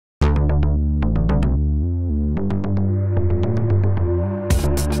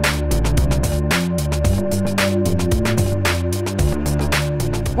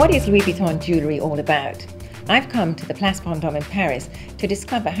What is Louis Vuitton jewellery all about? I've come to the Place Vendôme in Paris to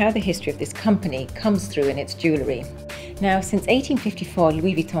discover how the history of this company comes through in its jewellery. Now, since 1854,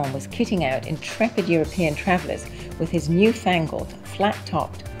 Louis Vuitton was kitting out intrepid European travellers with his newfangled,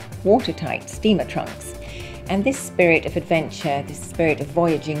 flat-topped, watertight steamer trunks. And this spirit of adventure, this spirit of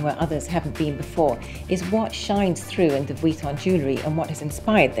voyaging where others haven't been before, is what shines through in the Vuitton jewellery and what has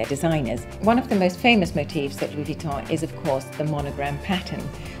inspired their designers. One of the most famous motifs at Louis Vuitton is, of course, the monogram pattern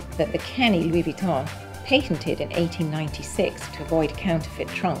that the canny Louis Vuitton patented in 1896 to avoid counterfeit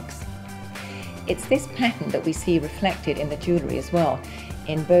trunks. It's this pattern that we see reflected in the jewellery as well,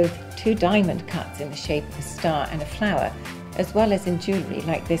 in both two diamond cuts in the shape of a star and a flower, as well as in jewellery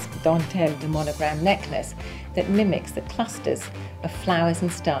like this Dentelle de Monogram necklace that mimics the clusters of flowers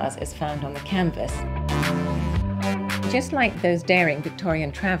and stars as found on the canvas. Just like those daring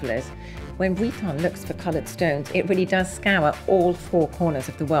Victorian travellers, when Vuitton looks for coloured stones, it really does scour all four corners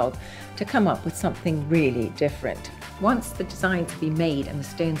of the world to come up with something really different. Once the designs have been made and the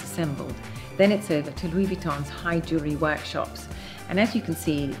stones assembled, then it's over to Louis Vuitton's high jewellery workshops. And as you can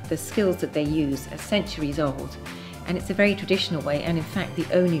see, the skills that they use are centuries old. And it's a very traditional way, and in fact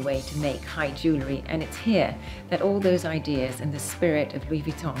the only way to make high jewellery, and it's here that all those ideas and the spirit of Louis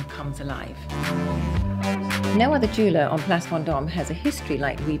Vuitton comes alive. No other jeweller on Place Vendôme has a history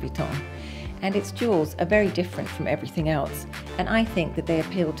like Louis Vuitton, and its jewels are very different from everything else, and I think that they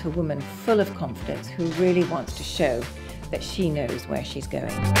appeal to a woman full of confidence who really wants to show that she knows where she's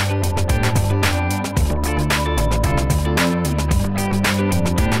going.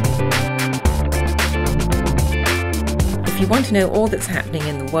 If you want to know all that's happening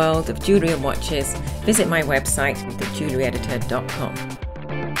in the world of jewellery and watches, visit my website, thejewelleryeditor.com.